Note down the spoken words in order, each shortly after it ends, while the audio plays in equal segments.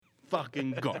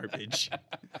fucking garbage.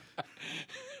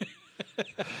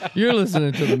 You're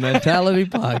listening to the Mentality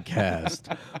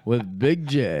Podcast with Big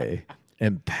J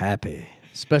and Pappy.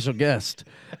 Special guest,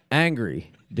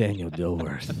 angry Daniel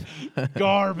Dilworth.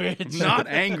 Garbage. Not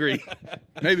angry.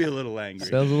 Maybe a little angry.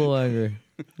 Sounds a little angry.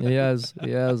 He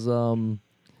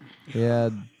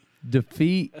had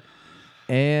defeat,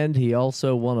 and he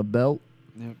also won a belt.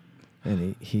 Yep.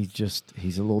 And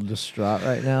he's a little distraught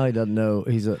right now. He doesn't know.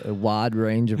 He's a wide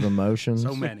range of emotions.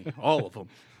 So many. All of them.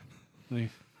 They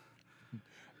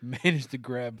managed to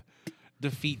grab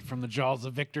defeat from the jaws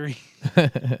of victory.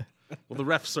 Well, the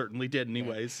ref certainly did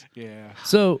anyways. Yeah.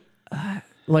 So, I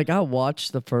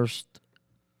watched the first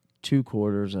 2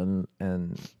 quarters and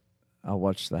I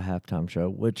watched the halftime show,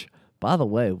 which, by the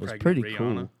way, was Pregnant pretty Rihanna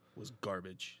cool. was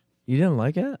garbage. You didn't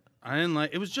like it? I didn't like.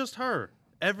 It was just her.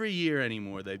 Every year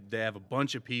anymore, they have a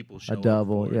bunch of people show A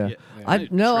double, up for yeah. it. I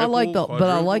like Triple, but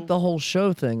I like quadruple. the whole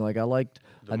show thing. Like I liked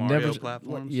The I Mario never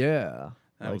platforms? Yeah.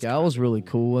 That was That was kinda really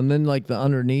cool. And then like the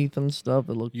underneath and stuff,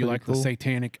 it looked You pretty like cool. the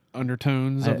satanic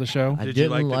undertones of the show? I Did you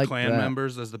didn't like the like clan that.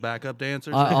 members as the backup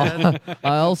dancers? they had?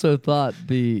 I also thought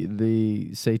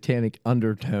the satanic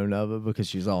undertone of it because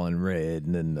she's all in red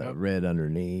and then the red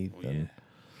underneath. And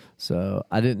so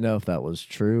I didn't know if that was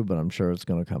true, but I'm sure it's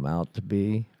going to come out to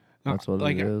be. That's what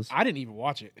it is. I didn't even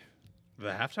watch it. The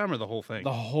halftime or the whole thing?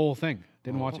 The whole thing.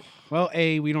 Didn't watch it. Well,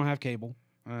 we don't have cable.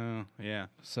 Yeah.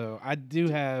 So I do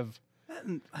have.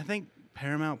 I think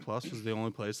Paramount Plus was the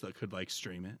only place that could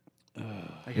stream it.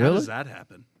 How Really? does that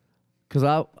happen? Because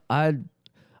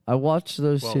I watched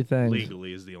those Well, two things.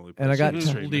 legally is the only place. And I got you can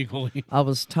stream it. legally. I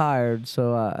was tired,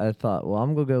 so I thought, well,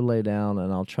 I'm going to go lay down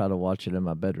and I'll try to watch it in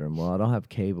my bedroom. Well, I don't have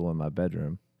cable in my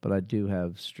bedroom, but I do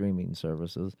have streaming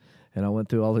services. And I went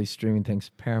through all these streaming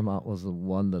things. Paramount was the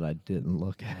one that I didn't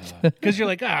look at. Because you're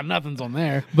like, nothing's on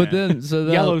there. But then,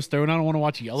 Yellowstone. I don't want to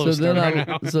watch Yellowstone right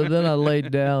now. so then I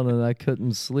laid down and I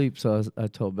couldn't sleep. So I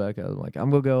told Becca, I'm like, I'm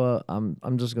gonna go up. I'm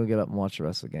just gonna get up and watch the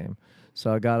rest of the game.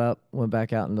 So I got up, went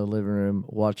back out in the living room,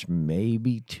 watched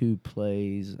maybe 2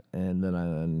 plays, and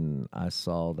then I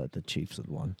saw that the Chiefs had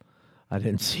won. I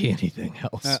didn't see anything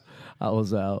else. I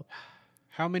was out.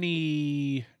 How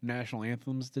many national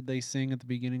anthems did they sing at the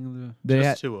beginning of the? They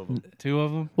Just had, 2 of them. 2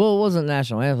 of them. well, it wasn't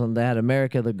national anthem. They had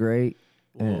America the Great.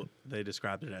 Well, they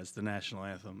described it as the national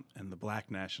anthem and the black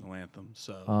national anthem.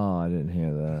 So Oh, I didn't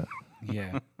hear that.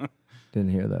 Yeah.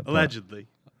 Didn't hear that. part. allegedly,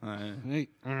 Hey,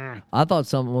 I thought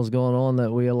something was going on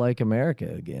that we like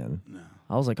America again. no.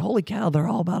 I was like, holy cow, they're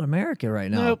all about America right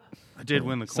now. Nope. I did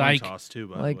win the coin Psych. toss too.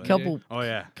 By Like the way. couple Oh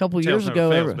yeah. couple Tails years never ago,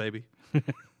 fails, every- baby.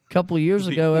 couple years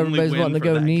The ago, only everybody's win wanting to for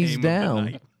go that knees game of the down.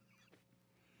 night.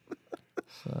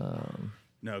 So,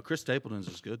 No, Chris Stapleton's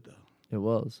is good though. it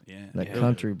was Yeah. that Yeah.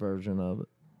 country version of it.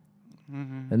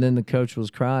 Mm-hmm. And then the coach was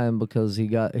crying because he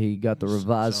got the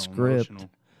revised So script. emotional.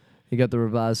 He got the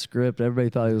revised script. Everybody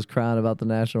thought he was crying about the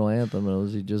national anthem. And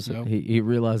it was Nope. he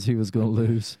realized he was going to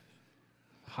lose.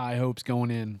 high hopes going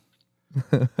in.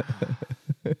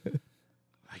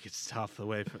 Like it's tough the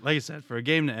way. Like I said, for a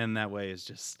game to end that way is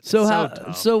just So it's how?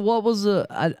 tough. So what was the?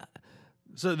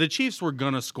 So the Chiefs were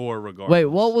gonna score regardless. Wait,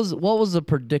 what was the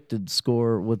predicted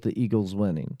score with the Eagles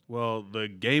winning? Well, the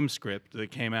game script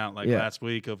that came out Yeah. last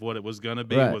week of what it was gonna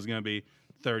be Right. was gonna be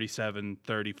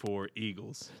 37-34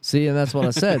 Eagles. See, and that's what I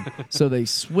said. So they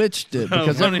switched it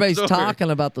because Funny everybody's story.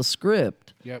 talking about the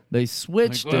script. Yep. They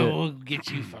switched Like, well, it. we'll get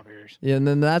you fuckers. Yeah, and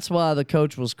then that's why the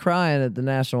coach was crying at the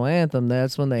national anthem.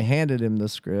 That's when they handed him the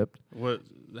script. What?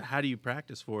 How do you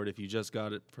practice for it if you just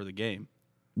got it for the game?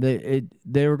 They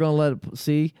were going to let it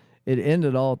see. It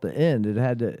ended all at the end.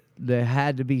 There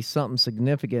had to be something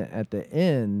significant at the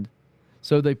end.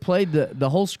 So they played the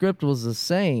whole script was the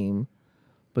same,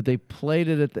 but they played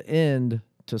it at the end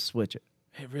to switch it.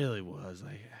 It really was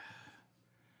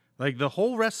like the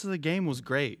whole rest of the game was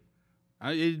great.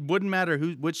 It wouldn't matter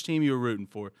which team you were rooting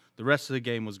for. The rest of the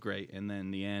game was great, and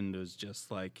then the end was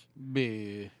just like,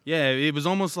 Bleh. yeah, it was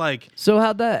almost like So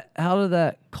how did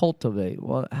that cultivate?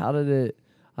 How did it?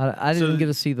 I didn't get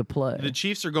to see the play. the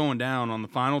Chiefs are going down on the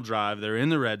final drive. They're in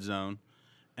the red zone,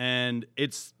 and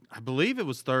I believe it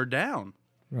was 3rd down,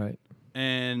 Right.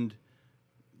 and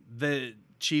the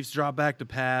Chiefs drop back to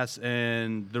pass,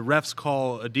 and the refs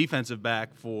call a defensive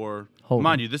back for. Holding.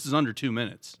 Mind you, this is under 2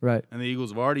 minutes, Right. and the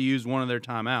Eagles have already used one of their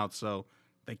timeouts, so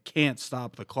they can't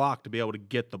stop the clock to be able to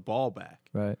get the ball back.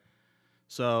 Right.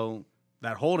 So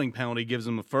that holding penalty gives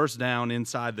them a 1st down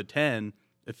inside the 10,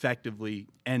 effectively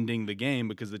ending the game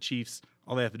because the Chiefs,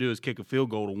 all they have to do is kick a field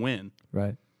goal to win.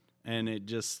 Right. And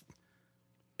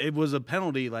it was a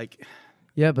penalty like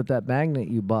Yeah, but that magnet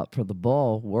you bought for the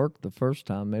ball worked the first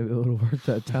time. Maybe it would have worked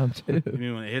that time too. You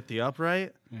mean when it hit the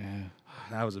upright? Yeah.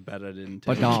 That was a bet I didn't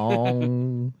take.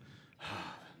 Ba-dong.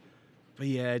 But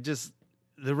yeah,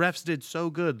 the refs did so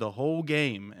good the whole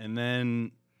game, and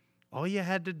then all you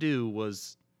had to do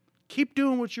was keep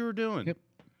doing what you were doing. Yep.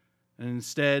 And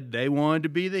instead, they wanted to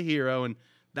be the hero, and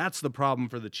that's the problem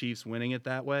for the Chiefs winning it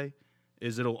that way,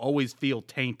 is it'll always feel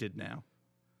tainted now.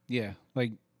 Yeah,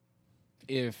 like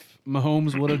if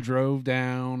Mahomes would have drove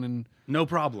down and No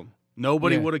problem.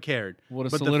 Nobody Yeah. would have cared. would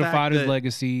have But the solidified fact his that-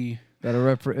 legacy.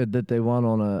 That they won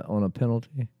on a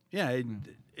penalty. Yeah,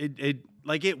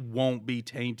 it won't be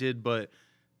tainted, but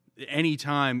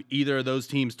anytime either of those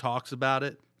teams talks about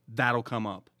it, that'll come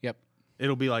up. Yep.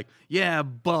 It'll be like, yeah,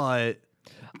 but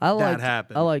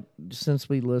happened. I like since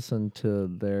we listened to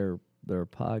their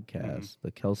podcast,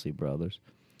 the Kelsey brothers.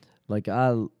 Like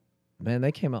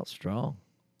they came out strong.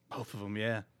 both of them,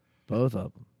 yeah. Both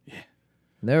of them. Yeah.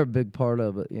 And they're a big part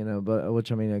of it, but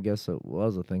which I mean, I guess it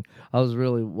was a thing. I was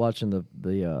really watching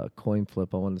the coin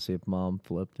flip. I wanted to see if Mom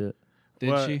flipped it.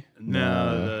 Did she?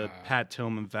 No, the Pat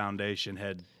Tillman Foundation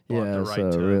had bought Yeah, the right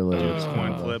so to really do it's this kind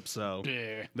coin of- flip, so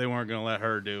Yeah. they weren't going to let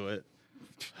her do it.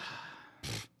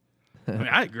 I mean,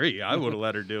 I agree. I would have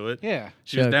let her do it. Yeah.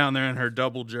 She was Check. down there in her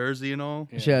double jersey and all.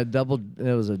 She had it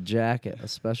was a jacket, a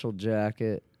special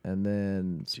jacket, and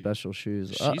then special shoes.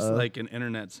 She's like an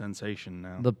internet sensation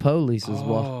now. the police is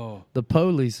the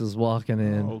police is walking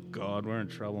in. Oh God, we're in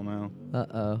trouble now.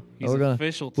 He's We're gonna-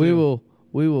 official too.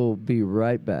 We will be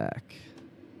right back.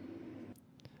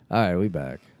 All right, we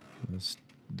back. This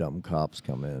dumb cops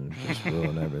come in and just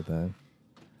ruin everything.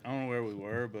 I don't know where we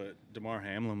were, but DeMar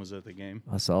Hamlin was at the game.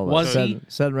 I saw that. Was he?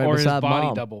 Sitting right or his beside body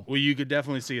Mom. double? Well, you could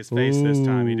definitely see his face this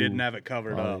time. He Ooh. didn't have it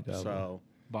covered Body up, double. so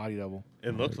Body double.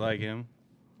 it looks like him.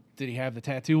 Did he have the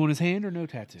tattoo on his hand or no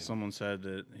tattoo? Someone said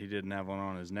that he didn't have one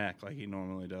on his neck like he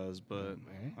normally does, but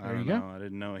Okay, I there don't you go. know. I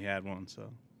didn't know he had one, so.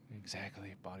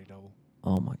 Exactly. Body double.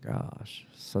 Oh my gosh,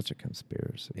 such a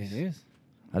conspiracy. It is.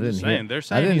 I didn't hear. They're I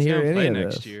saying didn't he's hear going to any play of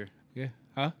next this. year. Yeah.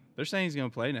 Huh? They're saying he's going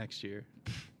to play next year.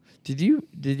 Did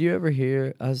you ever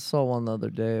hear? I saw one the other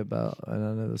day about, and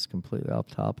I know this is completely off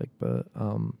topic, but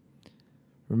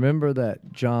remember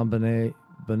that John Benet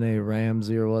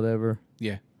Ramsey or whatever?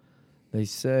 Yeah. They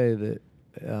say that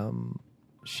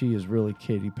she is really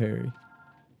Katy Perry.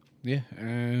 Yeah.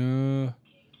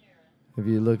 If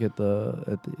you look at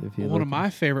One of my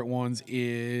favorite ones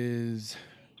is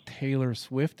Taylor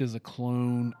Swift is a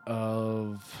clone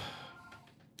of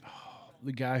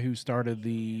the guy who started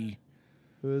the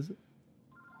who is it?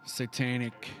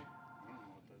 satanic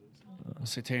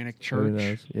Who church.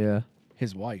 knows? Yeah.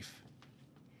 His wife.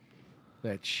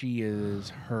 That she is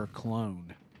her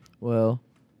clone. Well,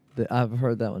 I've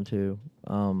heard that one too.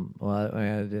 Well,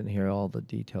 I didn't hear all the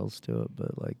details to it,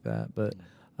 but like that. But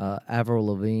Avril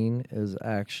Lavigne is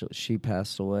actually, she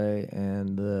passed away,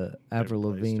 and the Avril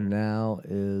replaced Lavigne her. now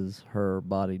is her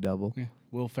body double. Yeah.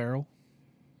 Will Ferrell.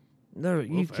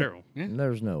 Will Ferrell. Yeah.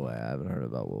 There's no way I haven't heard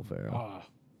about Will Ferrell. Ah,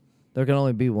 There can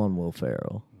only be one Will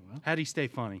Ferrell. How'd he stay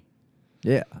funny?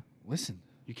 Yeah. listen.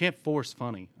 You can't force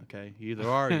funny, okay? You either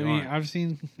are or I you mean, aren't. I've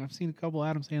seen a couple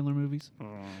Adam Sandler movies.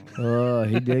 Oh,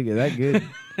 he did get that good.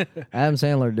 Adam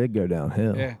Sandler did go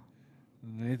downhill. Yeah.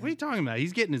 What are you talking about?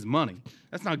 He's getting his money.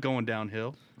 That's not going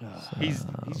downhill. He's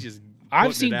just. I've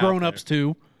putting seen it out Grown Ups there.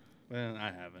 too. Well,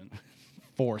 I haven't.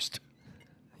 Forced.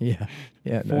 Yeah.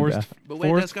 Yeah. No Forced. doubt. But wait,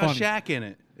 forced that's got funny. Shaq in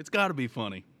it. It's got to be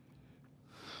funny.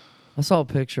 I saw a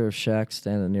picture of Shaq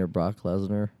standing near Brock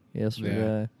Lesnar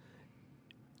yesterday.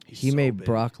 He's He so made big.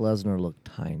 Brock Lesnar look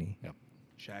tiny.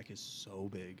 Shaq is so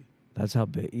big. That's how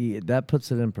big. That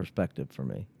puts it in perspective for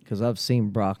me because I've seen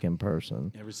Brock in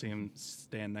person. You ever see him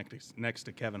stand next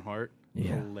to Kevin Hart?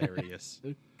 Yeah. Hilarious.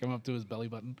 Come up to his belly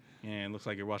button. Yeah, it looks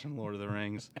like you're watching Lord of the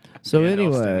Rings. So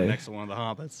Gandalf standing anyway, next to one of the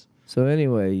hobbits.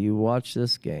 you watch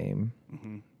this game,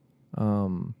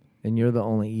 and you're the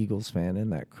only Eagles fan in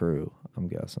that crew. I'm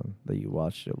guessing that you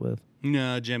watched it with.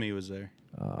 No, Jimmy was there,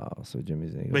 So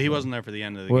Jimmy's an Eagles but he fan. wasn't there for the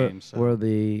end of the Were, game. So. were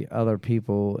the other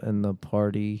people in the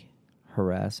party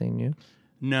harassing you?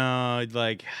 No,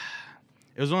 like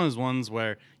it was one of those ones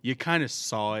where you kind of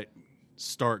saw it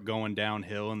start going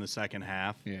downhill in the second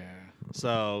half. Yeah.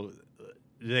 So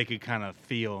they could kind of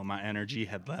feel my energy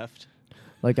had left.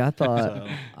 Like I thought,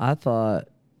 So- I thought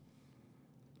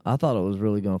it was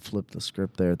really going to flip the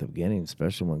script there at the beginning,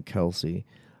 especially when Kelsey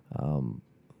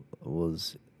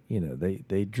was.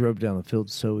 They drove down the field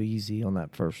so easy on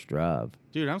that first drive.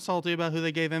 Dude, I'm salty about who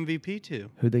they gave MVP to.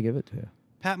 Who'd they give it to?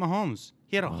 Pat Mahomes.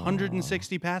 He had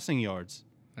 160 passing yards.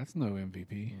 That's no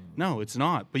MVP. No, it's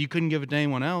not. But you couldn't give it to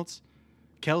anyone else.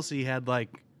 Kelsey had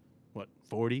like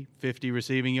 40, 50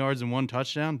 receiving yards and 1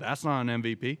 touchdown? That's not an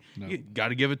MVP. No. You got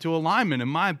to give it to a lineman, in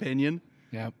my opinion.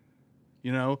 Yep.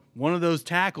 You know, one of those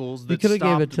tackles that coulda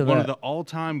gave it stopped to one that. of the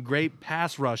all-time great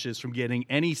pass rushes from getting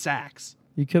any sacks.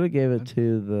 You could have gave it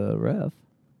to the ref.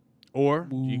 Or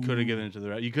you could have given it to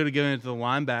the you could have given it to the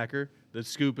linebacker that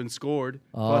scooped and scored.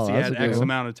 Oh, Plus he that's had a good X one.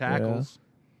 amount of tackles.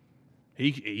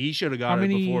 He should have got How it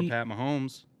many- before Pat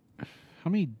Mahomes. How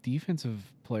many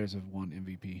defensive players have won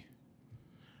MVP?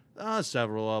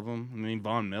 Several of them. I mean,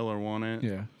 Von Miller won it.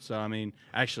 Yeah. So I mean,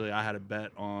 actually, I had a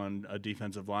bet on a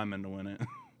defensive lineman to win it.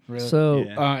 Really? So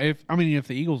Yeah. if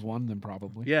the Eagles won, then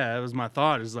probably. Yeah, that was my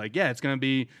thought. It's like, yeah, it's gonna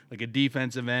be like a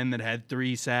defensive end that had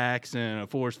 3 sacks and a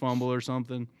forced fumble or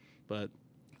something. But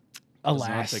that's not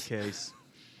Alas. the case.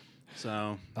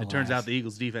 So it turns Alas. out the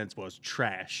Eagles' defense was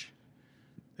trash.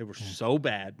 They were so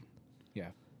bad. Yeah.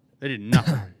 They did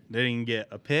nothing. They didn't get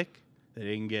a pick. They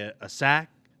didn't get a sack.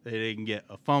 They didn't get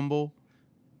a fumble.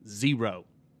 0.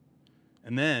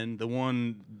 And then the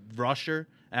one rusher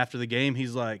after the game,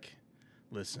 he's like,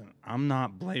 listen, I'm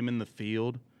not blaming the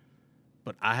field,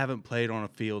 but I haven't played on a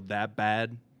field that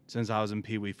bad since I was in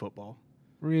Pee Wee football.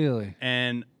 Really?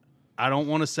 And I don't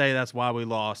want to say that's why we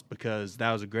lost because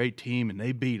that was a great team and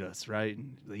they beat us, right?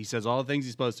 And he says all the things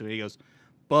he's supposed to. He goes,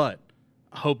 but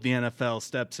I hope the NFL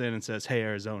steps in and says, hey,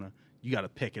 Arizona, you got to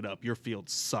pick it up. Your field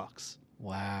sucks.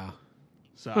 Wow.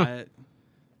 So, But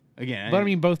I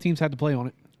mean, both teams had to play on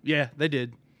it. yeah, they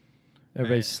did.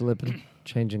 everybody's slipping,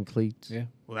 changing cleats. Yeah.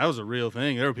 Well, that was a real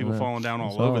thing. There were people Yeah, falling down I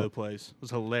all saw over it. the place. It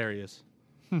was hilarious.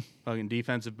 Fucking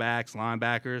defensive backs,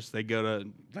 linebackers, they go to,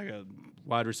 like a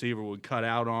wide receiver would cut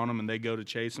out on them and they go to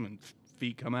chase them and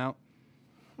feet come out.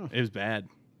 It was bad.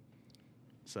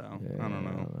 So, I don't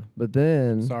know. But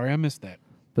then, Sorry, I missed that.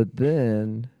 but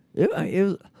then it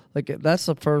was like that's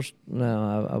the first.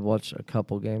 No, I watched a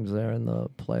couple games there in the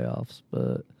playoffs,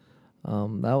 but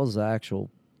that was the actual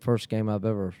first game I've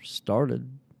ever started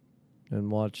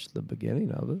and watched the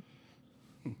beginning of it.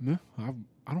 No,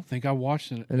 I don't think I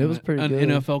watched an, And it was pretty an good.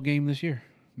 NFL game this year.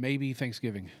 Maybe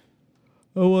Thanksgiving.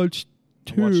 I watched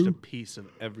I watched a piece of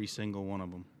every single one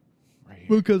of them. Right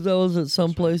here. because I was at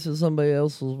some place and somebody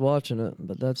else was watching it,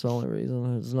 but that's the only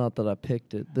reason. It's not that I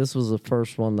picked it. This was the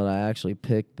first one that I actually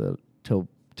picked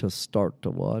to start to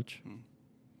watch.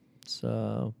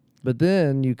 So, but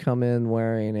then you come in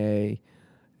wearing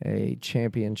a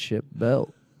championship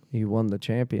belt. You won the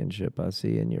championship, I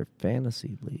see, in your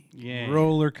fantasy league. Yeah.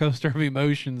 Roller coaster of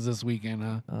emotions this weekend,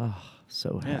 huh? Oh,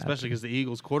 so happy. Yeah, especially because the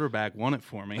Eagles quarterback won it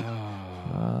for me.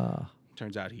 Ah.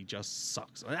 Turns out he just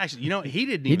sucks. Actually, you know, he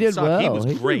didn't He even did suck. He well. was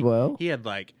He did great. well. He had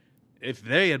like, if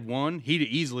they had won, he'd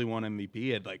easily won MVP. He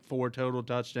had like 4 total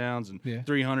touchdowns and Yeah.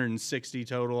 360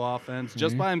 total offense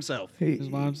just by himself. Just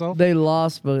by himself? They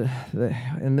lost,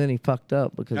 and then he fucked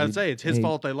up because I'd say it's his he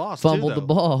fault they lost. fumbled too, the though.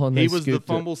 ball and he they was the scooped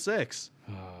it. fumble 6,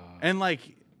 and like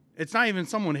it's not even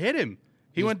someone hit him.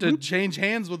 He went to change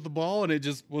hands with the ball and it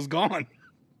just was gone.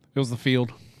 It was the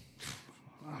field.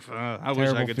 I wish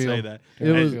I Terrible could field. say that.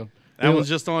 It was- Field. That it was was-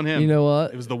 just on him. You know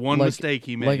what? It was the one Like- mistake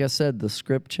he made. Like I said, the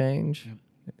script change.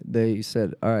 They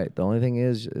said, all right, the only thing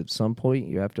is at some point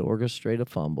you have to orchestrate a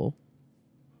fumble.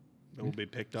 That will be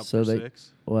picked up So for they-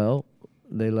 6. Well,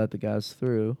 they let the guys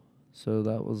through. So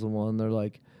that was the one. They're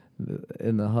like,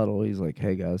 in the huddle, he's like,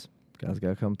 hey, guys got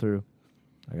to come through.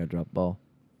 I got to drop the ball.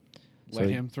 Let So-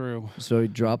 him through. So he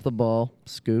dropped the ball,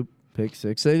 scoop, pick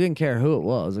 6. They didn't care who it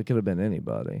was. It could have been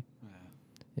anybody.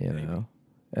 You know.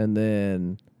 And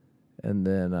then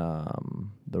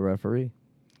the referee.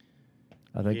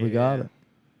 I think we got Yeah. it.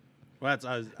 Well, I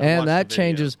watched And the that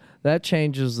video.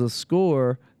 changes the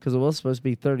score because it was supposed to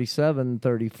be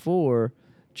 37-34,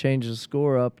 changes the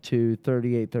score up to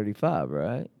 38-35,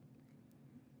 right?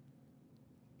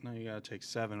 No, you got to take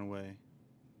 7 away.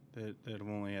 They'd have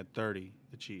only had 30,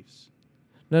 the Chiefs.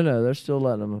 No, they're still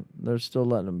letting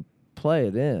them play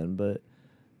it in, but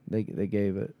they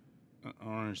gave it. I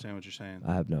don't understand what you're saying.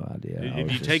 I have no idea. I If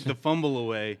was you just- take the fumble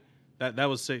away, that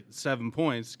was 7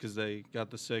 points because they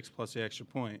got the 6 plus the extra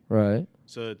point. right.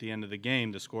 So at the end of the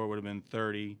game, the score would have been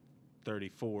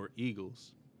 30-34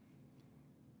 Eagles.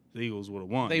 The Eagles would have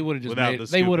won. They would have just without made the it,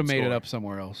 they would have stupid made it score. up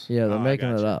somewhere else. Yeah, they're Oh, I making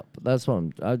it gotcha. up. That's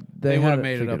what They had would have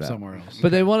made it figured up out. somewhere else.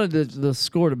 But they wanted the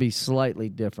score to be slightly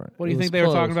different. What do you It was think they were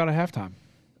talking close, about at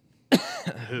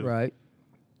halftime? Who? Right.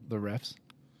 The refs.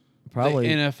 Probably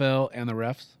The NFL and the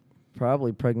refs.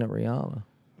 probably pregnant Rihanna.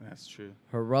 That's true.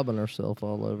 Her rubbing herself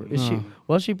all over. Is No. she?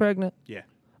 Was she pregnant? Yeah,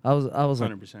 I was like,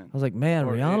 100%. man,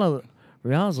 Or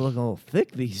Rihanna's looking a little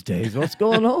thick these days. What's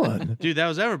going on? Dude, that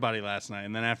was everybody last night.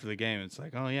 And then after the game, it's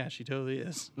like, oh, yeah, she totally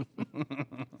is.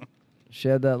 She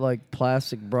had that like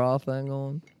plastic bra thing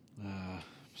on.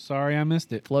 Sorry, I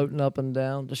missed it. floating up and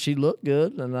down. She looked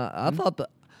good, and I thought that.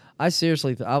 I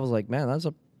seriously, I was like, man,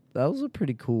 that was a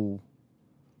pretty cool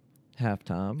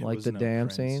halftime. It like was the no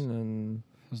dancing Prince. and.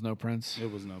 There's no Prince.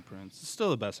 It was no Prince. It's still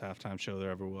the best halftime show there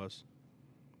ever was.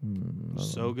 I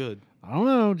So good. I don't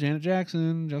know. Janet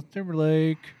Jackson, Justin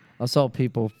Timberlake. I saw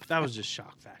people. That was just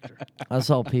shock factor. I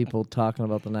saw people talking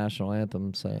about the national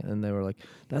anthem, saying, and they were like,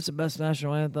 "That's the best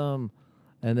national anthem."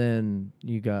 And then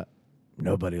you got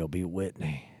nobody will beat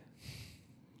Whitney.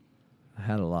 I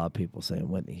had a lot of people saying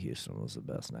Whitney Houston was the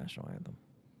best national anthem.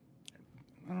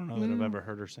 I don't know that I've ever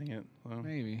heard her sing it. Well,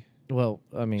 Maybe. Well,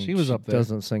 I mean, She was up there.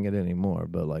 Doesn't sing it anymore,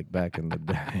 but like back in the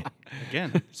day,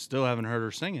 again, still haven't heard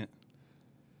her sing it.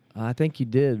 I think you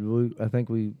did. I think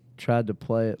we tried to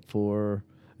play it for,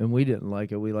 and we didn't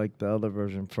like it. We liked the other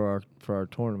version for our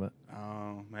tournament.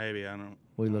 Oh, maybe. I don't.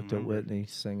 We I don't looked at remember. Whitney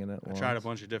singing it. I tried a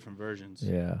bunch of different versions.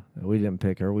 Yeah, we didn't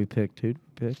pick her. We picked who? Did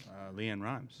we pick Leanne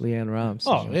Rhymes. Leanne Rhymes.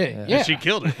 Oh, yeah. She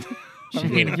killed it. I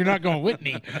mean, if you're not going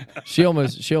Whitney. She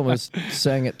almost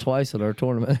sang it twice at our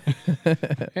tournament.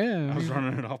 Yeah. I was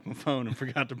running it off my phone and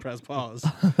forgot to press pause.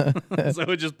 So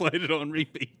I just played it on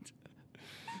repeat.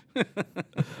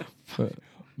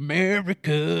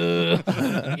 America.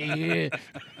 Yeah.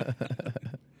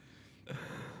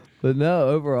 But no,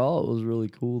 overall it was really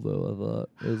cool though. I thought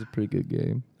it was a pretty good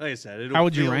game. Like I said, How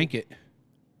would you rank it?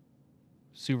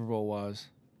 Super Bowl wise.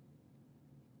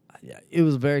 Yeah, it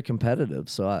was very competitive,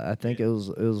 so I think it was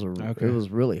Okay. it was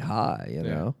really high, you Yeah.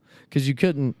 know, because you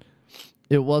couldn't.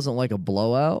 It wasn't like a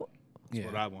blowout, That's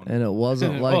what I wanted. and it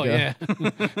wasn't like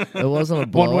it wasn't a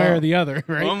blowout. One way or the other,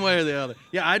 right? One way or the other.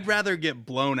 Yeah, I'd rather get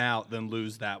blown out than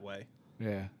lose that way.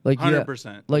 Yeah. like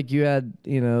 100%. Like you had,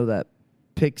 that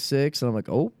pick six, and I'm like,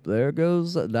 oh, there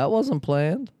goes that wasn't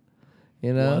planned,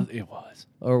 It was.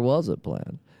 or was it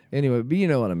planned? Anyway, but you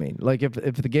know what I mean. Like if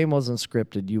the game wasn't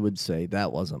scripted, you would say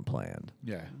that wasn't planned.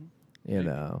 Yeah. You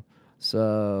know,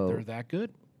 so They're that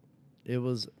good? it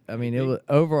was. I mean, it was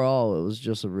overall. It was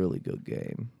just a really good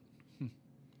game.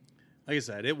 Like I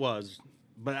said, it was.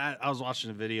 But I was watching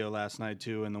a video last night,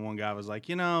 too, and the one guy was like,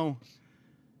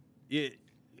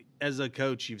 as a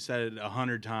coach, you've said it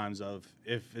 100 times of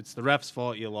if it's the ref's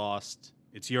fault you lost,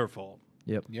 it's your fault.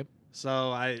 Yep. So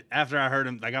after I heard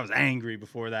him, like I was angry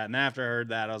before that, and after I heard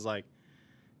that, I was like,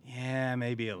 yeah,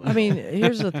 maybe a little. I mean,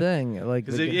 here's the thing. Like,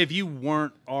 Because if you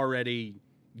weren't already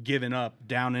giving up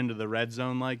down into the red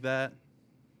zone like that,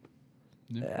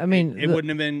 I mean, it wouldn't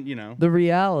have been, The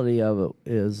reality of it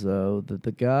is, though, that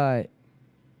the guy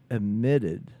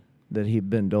admitted that he'd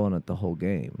been doing it the whole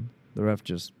game. The ref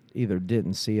just either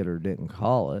didn't see it or didn't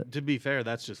call it. To be fair,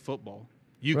 that's just football.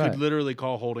 You Right. could literally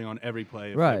call holding on every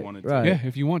play if Right, you wanted to. right. Yeah,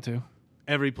 if you want to.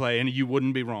 Every play, and you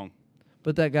wouldn't be wrong.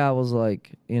 But that guy was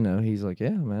like, he's like, yeah,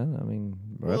 man. I mean,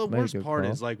 ref Well, the made a worst good part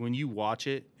call. is, like, when you watch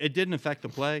it, it didn't affect the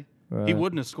play. He Right.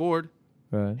 wouldn't have scored.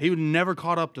 Right. He would never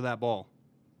caught up to that ball.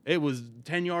 It was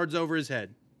 10 yards over his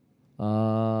head.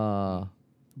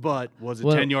 But was it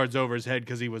Well- 10 yards over his head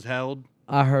because he was held?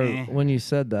 I heard Eh. when you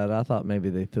said that, I thought maybe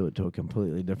they threw it to a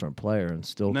completely different player and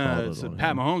still No, called it on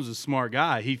Pat him. Mahomes is a smart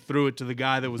guy. He threw it to the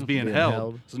guy that was being Being held.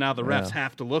 held. So now the refs Yeah.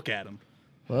 have to look at him.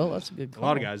 Well, that's a good A call.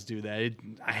 lot of guys do that.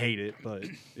 I hate it, but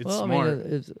it's well, smart. I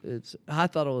mean, it's. I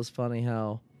thought it was funny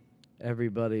how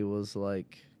everybody was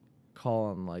like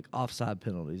calling like offside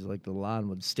penalties. Like the line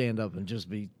would stand up and just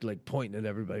be like pointing at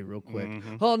everybody real quick.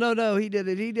 Mhm. Oh no, he did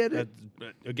it.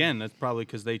 Again, that's probably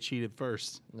because they cheated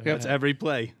first. Yeah. That's every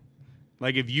play.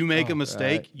 Like if you make a Oh,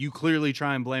 mistake, right. you clearly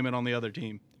try and blame it on the other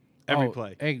team. Every Oh,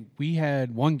 play. Hey, we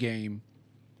had one game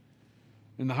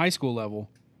in the high school level.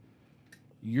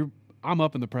 I'm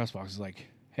up in the press box. It's like,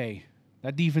 hey,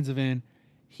 that defensive end,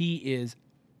 he is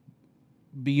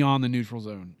beyond the neutral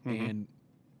zone. Mhm. And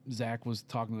Zach was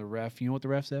talking to the ref. You know what the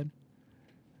ref said?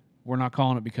 We're not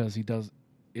calling it because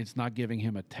it's not giving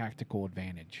him a tactical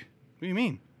advantage. What do you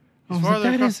mean? I He's was like, farther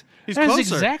that across- is he's that is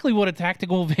closer. exactly what a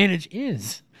tactical advantage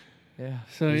is. Yeah.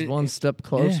 So He's it- one step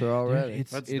closer yeah, already.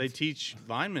 dude, They teach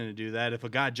linemen to do that. If a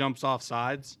guy jumps off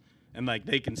sides and like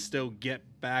they can still get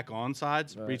back on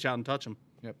sides, Right. reach out and touch them.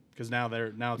 Yep. Because now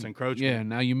it's encroachment. Yeah,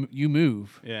 now you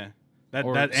move. Yeah.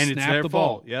 Or And it's snap their the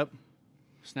fault. ball. Yep.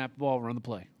 Snap the ball, run the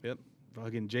play. Yep.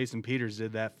 Fucking Jason Peters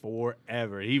did that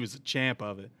forever. He was a champ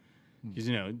of it.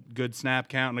 Because, good snap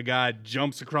count, and a guy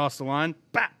jumps across the line,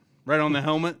 bap, right on the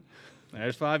helmet.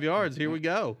 There's 5 yards. Here we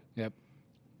go. Yep.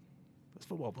 Those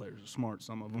football players are smart,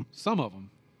 some of them. Some of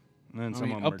them. And then I some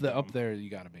mean, of them are up dumb. there you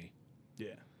got to be.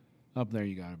 Yeah. Up there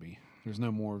you got to be. There's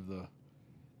no more of the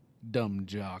dumb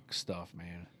jock stuff,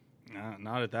 man.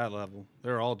 Not at that level.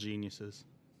 They're all geniuses.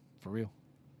 For real.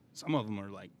 Some of them are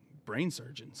like brain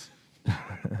surgeons.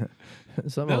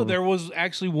 Some No, of them, there was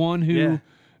actually one who Yeah.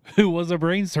 who was a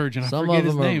brain surgeon. I some forget of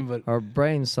his them name, but are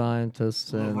brain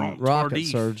scientists and Laurent rocket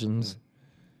Tardif. surgeons.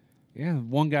 yeah,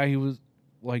 one guy who was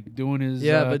like doing his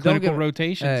Yeah, but don't clinical get-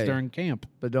 rotations hey. during camp.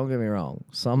 But don't get me wrong,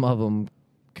 some of them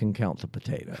can count the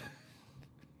potato.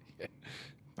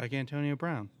 Like Antonio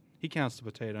Brown. He counts the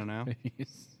potato now.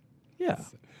 Yeah.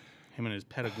 Him and his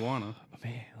pet iguana.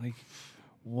 Man, like,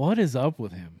 what is up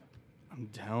with him? I'm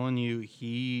telling you,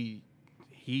 he's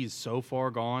so far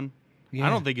gone. Yeah. I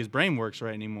don't think his brain works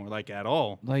right anymore, like at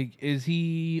all. Like, is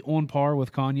he on par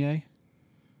with Kanye?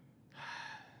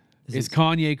 Is it-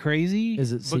 Kanye crazy?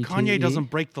 Is it But CTE? Kanye doesn't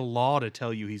break the law to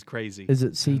tell you he's crazy. Is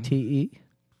it CTE?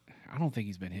 I don't think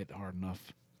he's been hit hard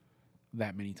enough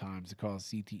that many times to cause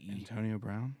CTE. Antonio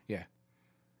Brown? Yeah.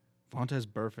 Vontez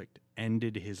Burfict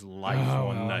ended his life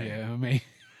one well, night. yeah, I mean,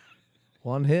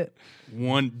 One hit.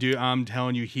 One dude, I'm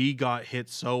telling you, he got hit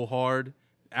so hard,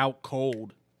 out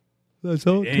cold, That's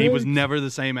all. and he was never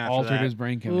the same after altered that. his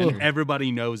brain chemistry. And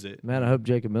everybody knows it. Man, I hope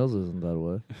Jacob Mills isn't that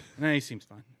way. Nah, he seems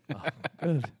fine.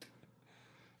 Good.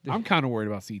 I'm kind of worried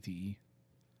about CTE.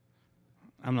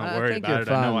 I'm not I worried think about it.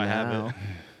 you're I know fine I have now. it.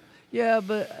 Yeah,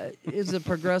 but is it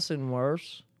progressing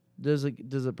worse? Does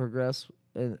it progress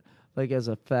like as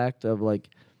a fact of like,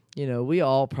 you know, we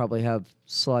all probably have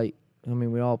slight. I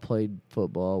mean, we all played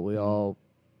football. We all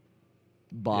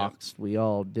boxed. We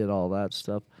all did all that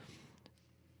stuff.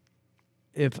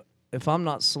 If I'm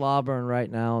not slobbering right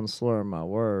now and slurring my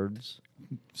words,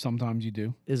 Sometimes you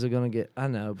do. is it going to get? I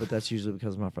know, but that's usually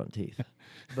because of my front teeth.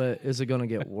 But is it going to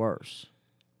get worse?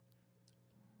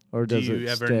 Or Do does you it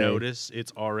ever stay? notice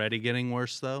it's already getting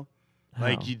worse, though?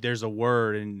 Like, How? there's a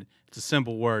word, and it's a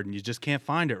simple word, and you just can't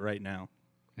find it right now.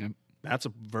 Yep. That's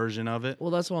a version of it.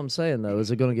 Well, that's what I'm saying, though. Is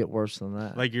it going to get worse than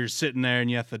that? Like, you're sitting there, and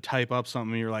you have to type up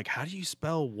something, and you're like, how do you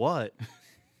spell what?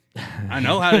 I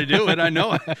know how to do it. I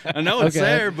know it's Okay.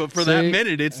 there, but for that See,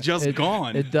 minute, it's just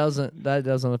gone. It doesn't. That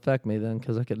doesn't affect me then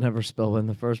because I could never spell in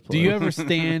the first place. Do you ever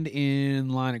stand in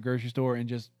line at grocery store and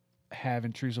just have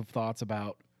intrusive thoughts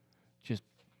about just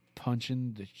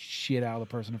punching the shit out of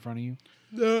the person in front of you?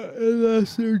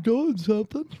 Unless they're doing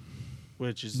something.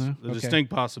 Which is No? a Okay.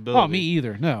 distinct possibility. Oh, me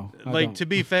either. No. I Like, don't. to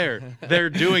be fair, they're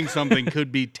doing something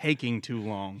could be taking too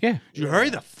long. Yeah. You hurry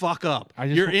the fuck up. I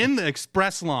just You're want- in the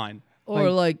express line. Or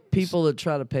like people that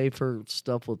try to pay for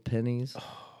stuff with pennies.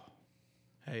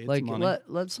 Hey, it's Like money.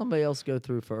 let somebody else go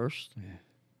through first.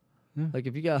 Yeah. Like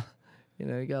if you got, you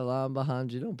got a line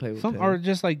behind you, don't pay with Some, pennies. or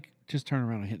just turn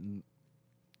around and hitting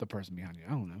the person behind you.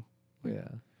 I don't know. Yeah.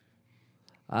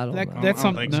 I don't That, know. I that's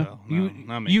don't something. think No, so. No,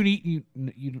 not me. you need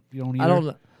you don't either. I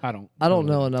don't. I don't. I don't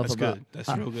know enough That's about. good. That's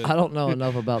I, real good. I don't know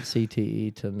enough about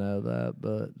CTE to know that,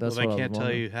 but that's well, what they I can't was tell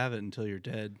wondering. you have it until you're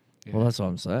dead. Yeah. Well, that's what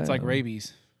I'm saying. It's like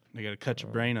rabies. They got to cut your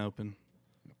brain open.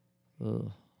 Ugh.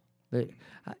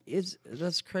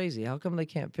 That's crazy. How come they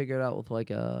can't figure it out with like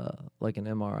an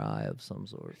MRI of some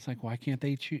sort? It's like, why can't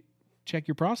they check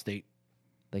your prostate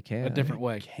They can a different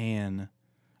way? Can.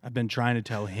 I've been trying to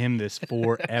tell him this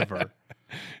forever.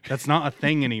 That's not a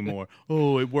thing anymore.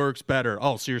 Oh, it works better.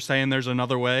 Oh, so you're saying there's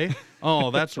another way? Oh,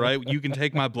 that's right. You can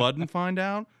take my blood and find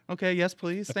out? Okay, yes,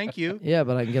 please. Thank you. Yeah,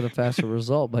 but I can get a faster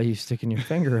result by you sticking your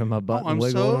finger in my butt Oh, and I'm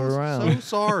wiggling it around. so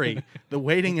sorry. The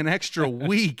waiting an extra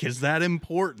week is that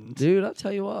important? Dude, I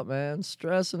tell you what, man,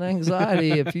 stress and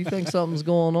anxiety. If you think something's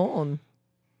going on,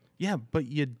 Yeah, but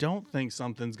you don't think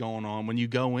something's going on when you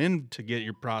go in to get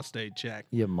your prostate checked.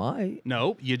 you might.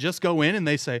 No, you just go in and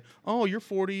they say, "Oh, you're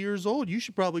 40 years old. You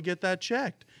should probably get that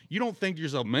checked." You don't think to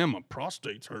yourself, "Man, my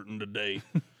prostate's hurting today."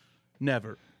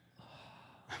 Never.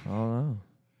 I don't know.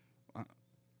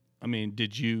 I mean,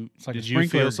 did you like a feel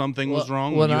sprinkler. something was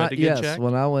wrong when when you I, had to get yes, checked?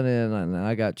 when I went in and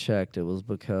I got checked, it was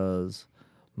because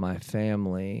my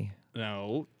family.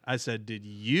 No, I said, did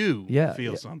you Yeah,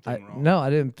 feel yeah, something wrong? No, I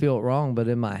didn't feel it wrong, but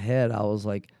in my head, I was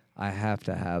like, I have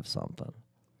to have something.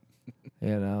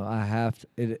 I have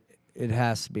to. It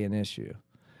has to be an issue.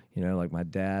 Like my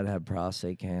dad had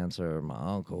prostate cancer, my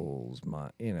uncles,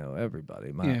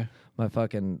 everybody, my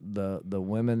fucking the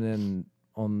women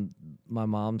on my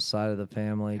mom's side of the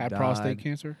family Had died. prostate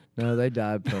cancer. No, they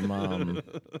died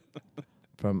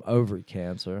from ovary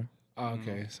cancer. Oh,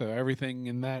 okay, so everything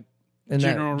in that In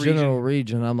general that region. general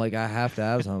region, I'm like, I have to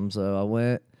have some. So I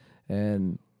went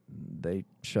and they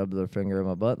shoved their finger in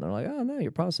my butt and they're like, oh, no,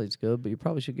 your prostate's good, but you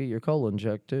probably should get your colon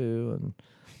checked too. And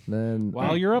then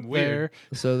While you're up Weird.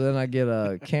 so then I get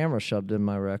a camera shoved in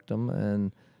my rectum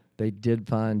and they did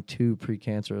find 2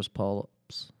 precancerous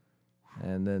polyps.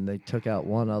 And then they took out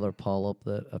one other polyp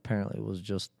that apparently was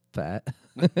just fat.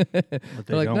 What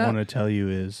they like, don't "No." want to tell you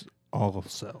is all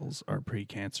cells are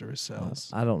precancerous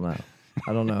cells. I don't know.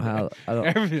 I don't know how. I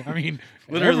don't. I mean,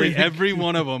 Literally everything. every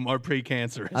one of them are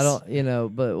precancerous. I don't. You know.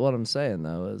 But what I'm saying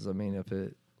though is, I mean, if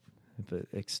it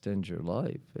extends your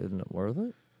life, isn't it worth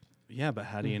it? Yeah, but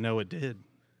how do you know it did?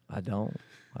 I don't.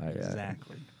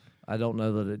 Exactly. I don't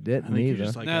know that it I didn't think you're either.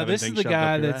 just like No, having this is things the shoved up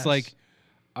guy your that's ass. like,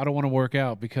 I don't want to work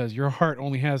out because your heart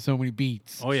only has so many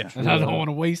beats. Oh yeah, And I don't want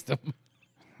to waste them.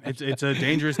 it's a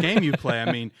dangerous game you play.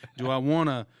 I mean, do I want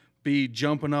to be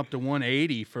jumping up to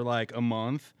 180 for like a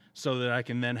month so that I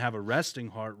can then have a resting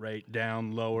heart rate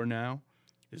down lower now?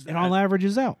 Is It all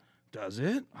averages out. does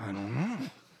it? I don't know.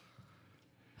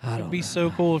 It'd be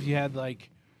so cool if you had like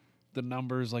the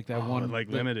numbers like that one. like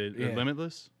the- limited, yeah.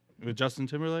 limitless with Justin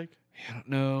Timberlake.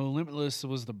 No, Limitless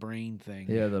was the brain thing.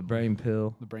 Yeah, the brain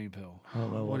pill. The brain pill. I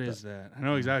don't know What is that? I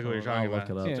know exactly what you're I'll talking look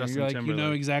about. it up. Yeah, Justin you're like, Timberlake. you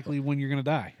know exactly when you're gonna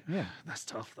die. Yeah. That's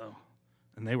tough though.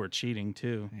 And they were cheating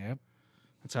too. Yep.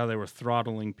 That's how they were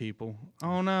throttling people.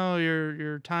 Oh no,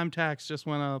 your time tax just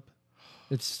went up.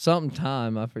 It's some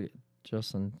time. I forget.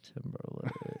 Justin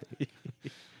Timberlake.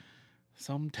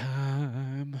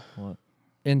 Sometime. What?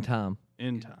 In time.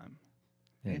 In time.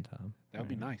 In time. That would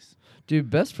be nice. Dude,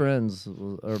 Best Friends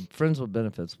or Friends with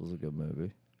Benefits was a good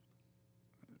movie.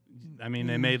 I mean,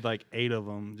 they made like 8 of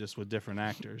them just with different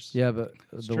actors. Yeah, but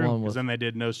the true, one Because with then they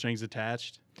did No Strings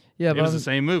Attached. yeah, It but was I'm, the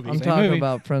same movie. I'm Same talking movie.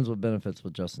 about Friends with Benefits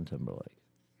with Justin Timberlake.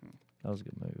 That was a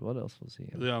good movie. What else was he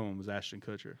in? The other one was Ashton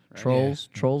Kutcher. Right? Trolls.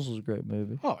 Trolls was a great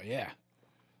movie. Oh yeah.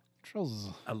 Trolls is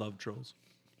I love Trolls.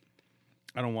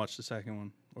 I don't watch the second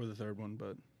one or the third one,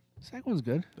 but second one's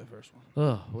good. the first one.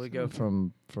 Oh, we go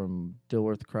from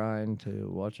Dilworth crying to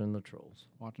watching the Trolls,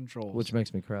 Watching Trolls. which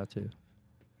makes me cry too.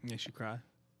 Makes you cry.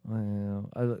 I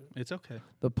know. It's okay.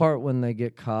 The part when they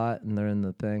get caught and they're in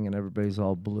the thing and everybody's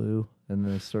all blue and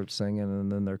they start singing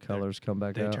and then their colors come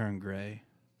back They out. turn gray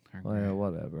Oh, yeah,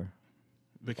 whatever.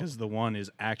 because the one is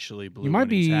actually blue. you might when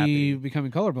he's be happy. becoming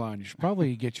colorblind. You should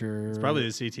probably get your It's probably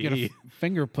the get a CTE.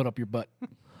 finger put up your butt.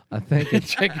 I think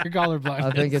it's Check your colorblind. I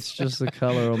think it's just the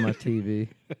color on my TV.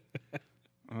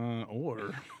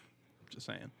 Or just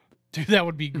saying. Dude, that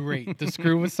would be great. To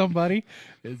screw with somebody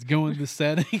is go into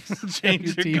settings,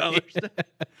 Change your TV. colors.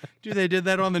 Dude, they did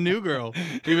that on the New Girl.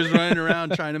 He was running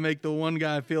around trying to make the one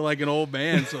guy feel like an old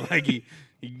man. So like he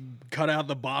cut out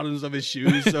the bottoms of his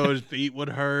shoes so his feet would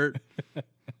hurt.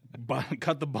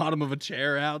 Cut the bottom of a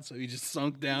chair out so he just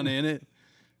sunk down in it.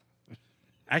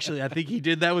 Actually, I think he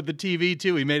did that with the TV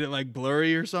too. He made it like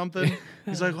blurry or something.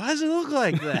 He's like, why does it look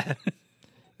like that?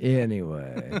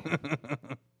 Anyway.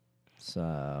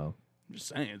 So, I'm just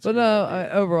saying. It's but a no, good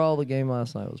idea. overall the game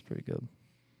last night was pretty good.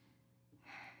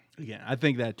 Again, I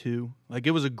think that too. Like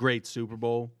it was a great Super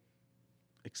Bowl,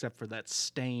 except for that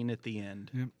stain at the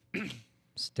end.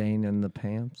 Stain in the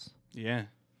pants. Yeah.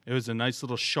 It was a nice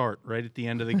little shart right at the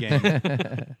end of the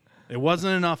game. It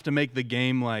wasn't enough to make the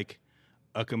game like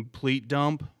a complete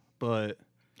dump, but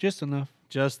Just enough.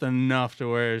 just enough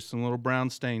to where there's some little brown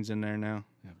stains in there now.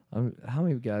 How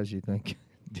many guys do you think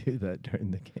do that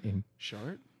during the game?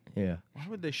 Shart? Yeah. Why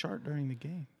would they shart during the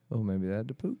game? Oh, maybe they had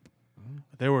to poop.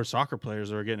 There were soccer players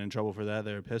that were getting in trouble for that.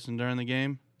 They were pissing during the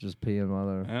game. Just peeing while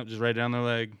they're. Yep, just right down their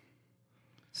leg.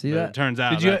 See But that? it turns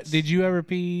out Did you ever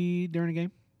pee during a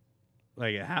game?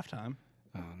 like at halftime.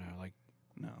 Oh no, like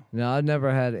No. No, I've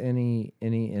never had any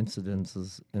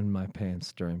incidences in my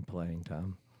pants during playing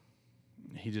time.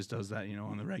 He just does that,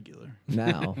 on the regular.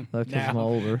 Now, because I'm Now.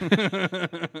 older.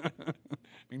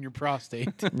 in your prostate.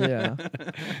 Yeah.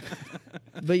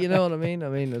 But you know what I mean? I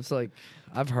mean, it's like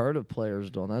I've heard of players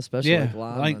doing that, especially like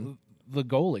linemen. the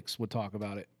Golics would talk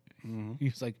about it. Mhm.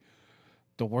 He's like,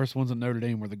 the worst ones at Notre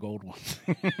Dame were the gold ones.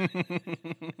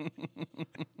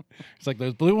 It's like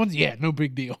those blue ones, yeah, no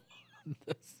big deal.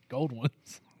 Those gold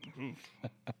ones.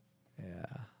 Yeah.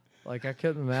 Like I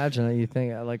couldn't imagine it. You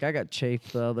think like I got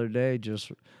chafed the other day.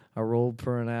 I rolled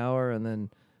for an hour and then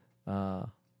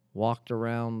walked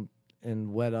around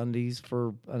in wet undies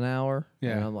for an hour.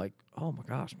 Yeah. And I'm like, oh my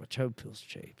gosh, my choke feels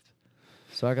chafed.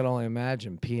 So I could only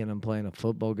imagine peeing and playing a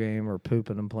football game or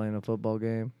pooping and playing a football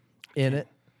game in it.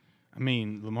 I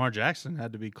mean, Lamar Jackson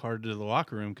had to be carted to the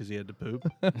locker room because he had to poop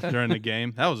during the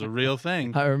game. That was a real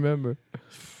thing. I remember.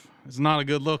 It's not a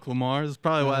good look, Lamar. It's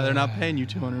probably why they're not paying you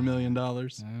 $200 million.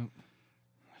 Can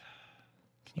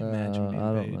you imagine I being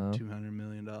don't paid know. $200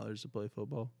 million to play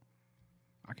football?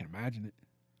 I can imagine it.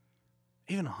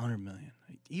 Even $100 million.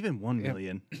 Even $1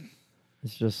 million.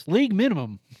 It's just League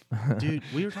minimum. Dude,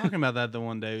 we were talking about that the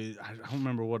one day. I don't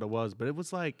remember what it was, but it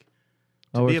was like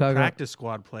to we're be a talking about- practice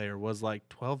squad player was like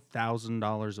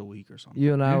 $12,000 a week or something.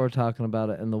 you and I Yeah. were talking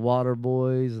about it, and the Water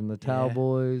Boys and the Towel Yeah.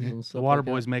 Boys and The stuff. Water like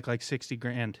that. Boys make like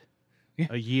 $60,000 Yeah.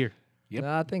 a year. Yep. No,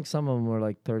 I think some of them were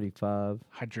like 35.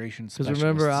 Hydration Because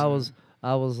remember, specialists.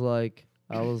 I was like,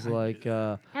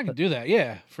 I can do that.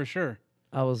 Yeah, for sure.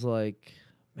 I was like,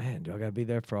 man, do I got to be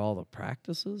there for all the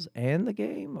practices and the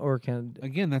game, or can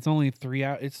Again, that's only 3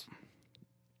 hours. It's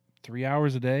 3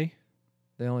 hours a day.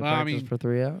 they only Well, I practice mean- for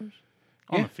 3 hours?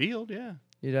 On Yeah. the field, yeah.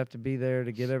 You'd have to be there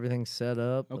to get everything set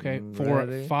up. Okay,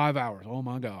 and 5 hours. Oh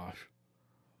my gosh.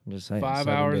 I'm just saying, 5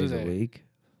 7 hours a days day. week,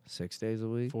 6 days a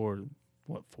week. For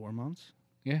what, 4 months?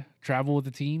 Yeah, travel with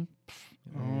the team.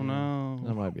 Oh no.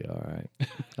 That might be all right. I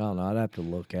don't know. I'd have to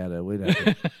look at it. We'd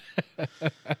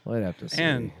have to see.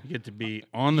 And you get to be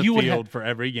on the You would field for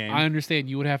every game. I understand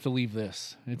you would have to leave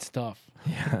this. It's tough.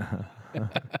 Yeah.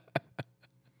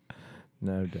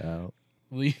 No doubt.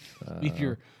 Leave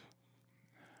your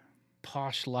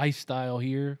posh lifestyle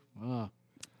here.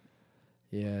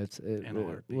 Yeah, it In a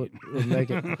heartbeat. would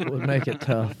make it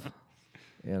tough.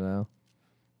 You know.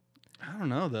 I don't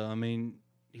know though. I mean,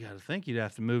 you got to think you'd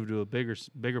have to move to a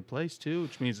bigger place too,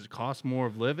 which means it costs more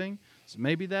of living. So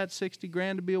maybe that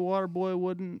 $60,000 to be a water boy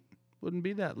wouldn't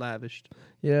be that lavished.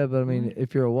 Yeah, but I mean,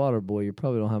 if you're a water boy, you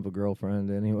probably don't have a girlfriend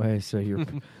anyway, so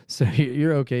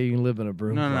you're okay. You can live in a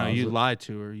broom. No, closet. you lied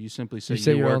to her. You simply You say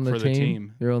say you you're work on the for team? the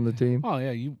team. You're on the team. Oh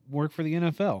yeah, you work for the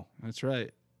NFL. That's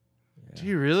right. Yeah. Do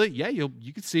you really? Yeah, you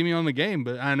could see me on the game,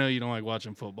 but I know you don't like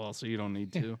watching football, so you don't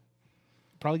need to.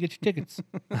 Probably get your tickets.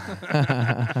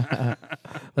 Let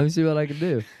me see what I can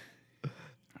do.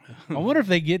 I wonder if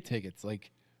they get tickets like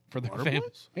for their Water family.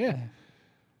 boys? Yeah.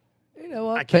 You know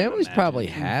I what? can't Family's imagine. probably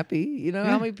happy. You know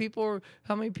Yeah. how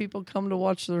many people come to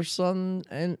watch their son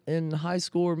in high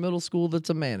school or middle school that's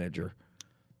a manager.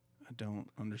 I don't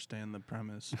understand the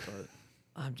premise, but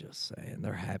I'm just saying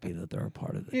they're happy that they're a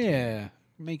part of the team. Yeah.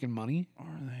 Making money.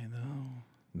 are they though?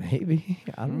 Maybe.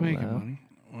 I don't Making know. money.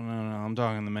 Well, no, I'm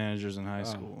talking the managers in high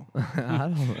school.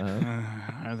 I don't know.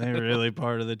 Are they really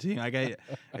part of the team?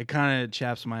 It kind of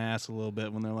chaps my ass a little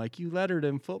bit when they're like, "You lettered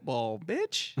in football,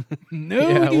 bitch." No,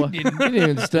 Yeah, you well, didn't. you didn't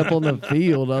even step on the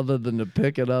field other than to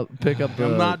pick up the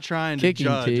I'm not trying to kicking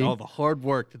judge tee. all the hard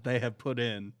work that they have put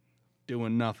in,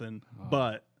 doing nothing,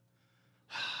 but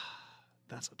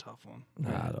that's a tough one.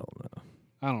 I don't know.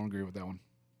 I don't agree with that one.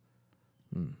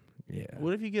 Yeah.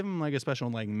 What if you give them like a special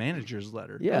like manager's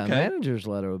letter? Yeah, okay. manager's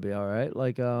letter would be all right.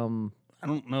 Like I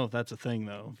don't know if that's a thing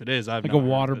though. If it is, I've Like not a heard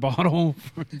water of it. bottle.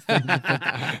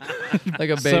 like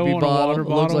a Sew baby on a bottle. water It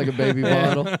looks like a bottle. baby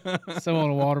bottle. Sew on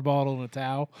a water bottle and a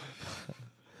towel.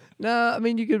 No, I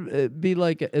mean you could be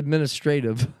like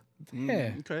administrative.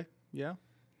 Yeah. Okay. Yeah.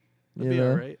 You That'd be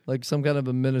know, all right. like some kind of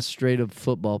administrative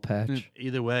football patch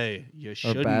Either way, you or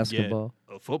shouldn't basketball.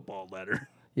 get a football letter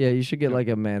Yeah, you should get like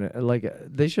a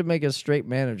they should make a straight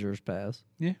manager's pass.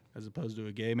 as opposed to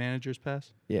a gay manager's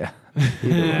pass. Yeah. Either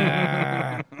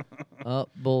way. Oh,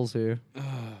 Bull's here.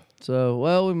 So,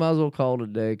 well, we might as well call it a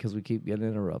day because we keep getting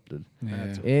interrupted.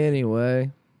 Yeah.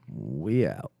 Anyway, we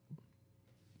out.